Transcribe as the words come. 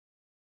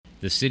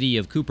The city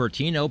of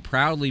Cupertino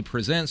proudly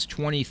presents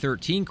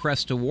 2013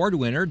 CREST Award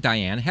winner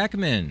Diane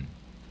Heckman.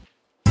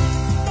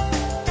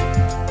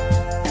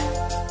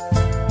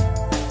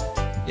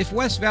 If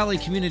West Valley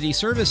Community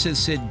Services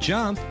said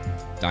jump,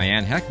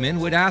 Diane Heckman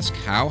would ask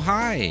how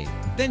high.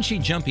 Then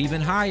she'd jump even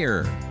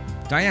higher.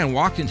 Diane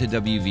walked into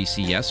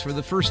WVCS for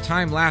the first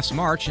time last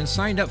March and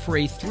signed up for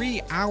a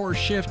 3-hour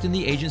shift in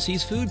the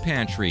agency's food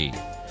pantry.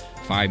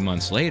 5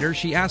 months later,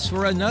 she asked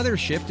for another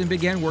shift and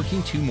began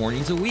working 2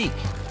 mornings a week.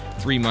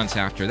 3 months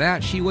after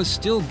that, she was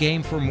still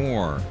game for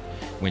more.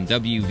 When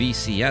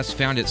WVCS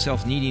found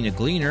itself needing a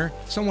gleaner,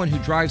 someone who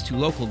drives to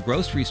local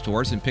grocery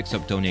stores and picks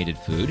up donated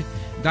food,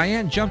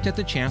 Diane jumped at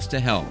the chance to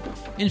help.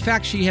 In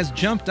fact, she has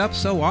jumped up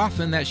so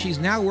often that she's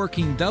now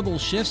working double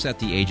shifts at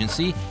the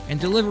agency and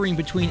delivering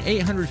between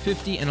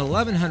 850 and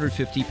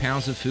 1,150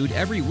 pounds of food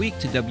every week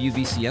to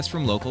WVCS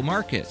from local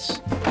markets.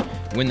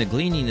 When the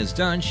gleaning is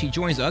done, she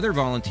joins other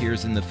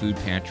volunteers in the food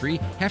pantry,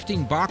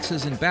 hefting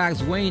boxes and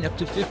bags weighing up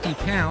to 50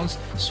 pounds,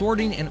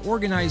 sorting and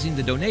organizing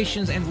the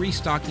donations and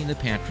restocking the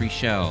pantry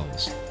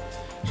shelves.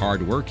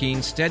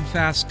 Hard-working,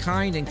 steadfast,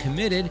 kind, and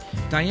committed,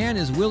 Diane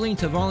is willing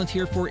to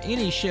volunteer for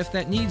any shift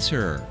that needs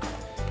her.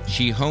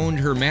 She honed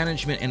her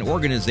management and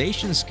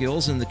organization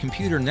skills in the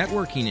computer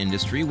networking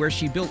industry, where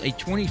she built a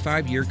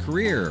 25-year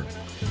career.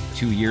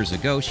 2 years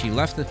ago, she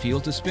left the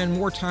field to spend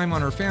more time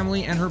on her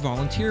family and her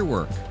volunteer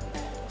work.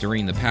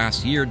 During the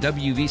past year,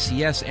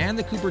 WVCS and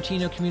the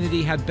Cupertino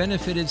community had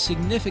benefited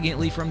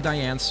significantly from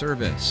Diane's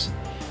service.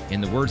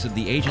 In the words of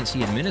the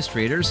agency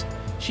administrators,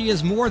 she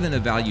is more than a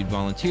valued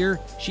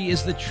volunteer, she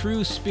is the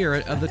true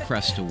spirit of the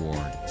CREST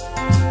Award.